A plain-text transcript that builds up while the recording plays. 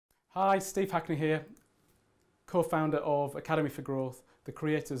Hi, Steve Hackney here, co-founder of Academy for Growth, the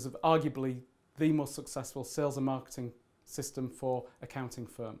creators of arguably the most successful sales and marketing system for accounting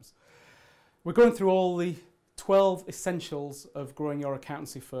firms. We're going through all the 12 essentials of growing your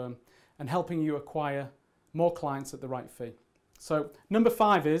accountancy firm and helping you acquire more clients at the right fee. So number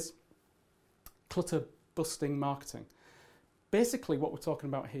 5 is clutter busting marketing. Basically what we're talking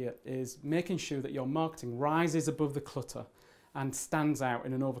about here is making sure that your marketing rises above the clutter and stands out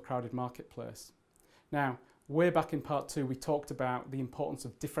in an overcrowded marketplace. Now, way back in part 2, we talked about the importance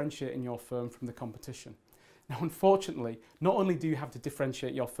of differentiating your firm from the competition. Now, unfortunately, not only do you have to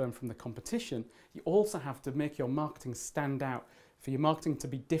differentiate your firm from the competition, you also have to make your marketing stand out, for your marketing to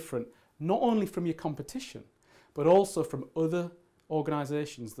be different, not only from your competition, but also from other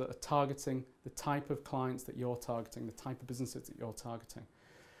organisations that are targeting the type of clients that you're targeting, the type of businesses that you're targeting.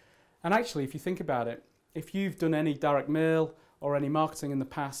 And actually, if you think about it, if you've done any direct mail or any marketing in the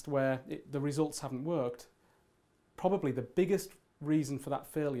past where the results haven't worked, probably the biggest reason for that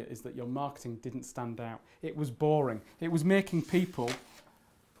failure is that your marketing didn't stand out. It was boring. It was making people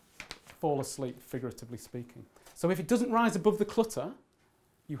fall asleep, figuratively speaking. So if it doesn't rise above the clutter,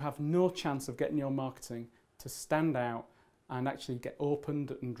 you have no chance of getting your marketing to stand out and actually get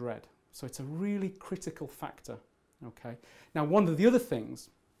opened and read. So it's a really critical factor. Okay. Now, one of the other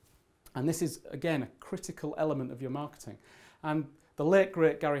things, and this is, again, a critical element of your marketing. And the late,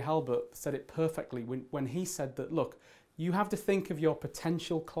 great Gary Halbert said it perfectly when he said that, look, you have to think of your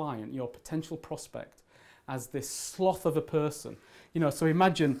potential client, your potential prospect, as this sloth of a person. You know, so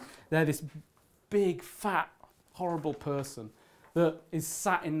imagine they're this big, fat, horrible person that is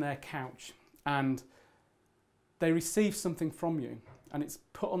sat in their couch and they receive something from you and it's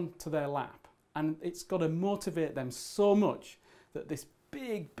put onto their lap and it's got to motivate them so much that this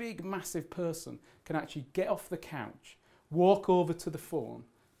big, massive person can actually get off the couch, walk over to the phone,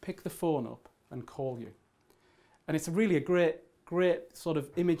 pick the phone up and call you. And it's really a great sort of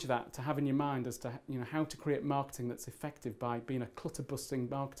image that to have in your mind as to, you know, how to create marketing that's effective by being a clutter busting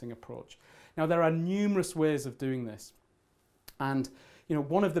marketing approach. Now, there are numerous ways of doing this. And, you know,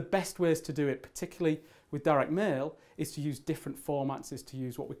 one of the best ways to do it, particularly with direct mail, is to use different formats, is to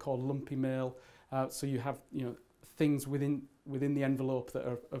use what we call lumpy mail. So you have, you know, things within the envelope that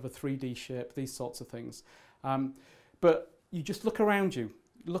are of a 3D shape, these sorts of things. But you just look around you,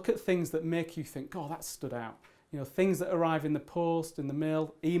 look at things that make you think, oh, that stood out. You know, things that arrive in the post, in the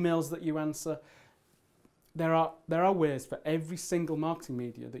mail, emails that you answer. There are ways for every single marketing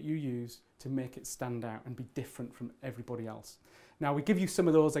media that you use to make it stand out and be different from everybody else. Now, we give you some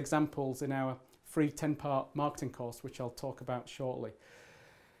of those examples in our free 10-part marketing course, which I'll talk about shortly.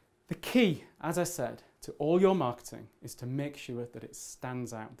 The key, as I said, to all your marketing is to make sure that it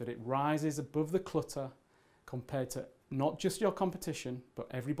stands out, that it rises above the clutter compared to not just your competition, but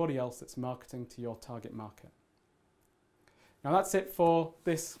everybody else that's marketing to your target market. Now, that's it for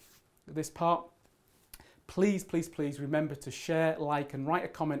this part. Please remember to share, like and write a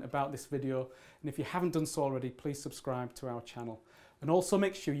comment about this video. And if you haven't done so already, please subscribe to our channel. And also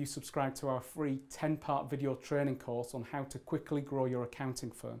make sure you subscribe to our free 10-part video training course on how to quickly grow your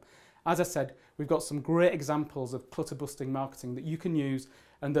accounting firm. As I said, we've got some great examples of clutter busting marketing that you can use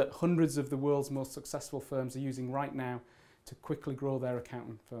and that hundreds of the world's most successful firms are using right now to quickly grow their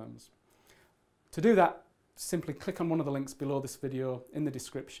accounting firms. To do that, simply click on one of the links below this video in the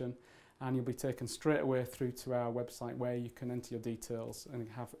description and you'll be taken straight away through to our website where you can enter your details and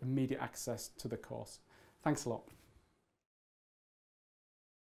have immediate access to the course. Thanks a lot.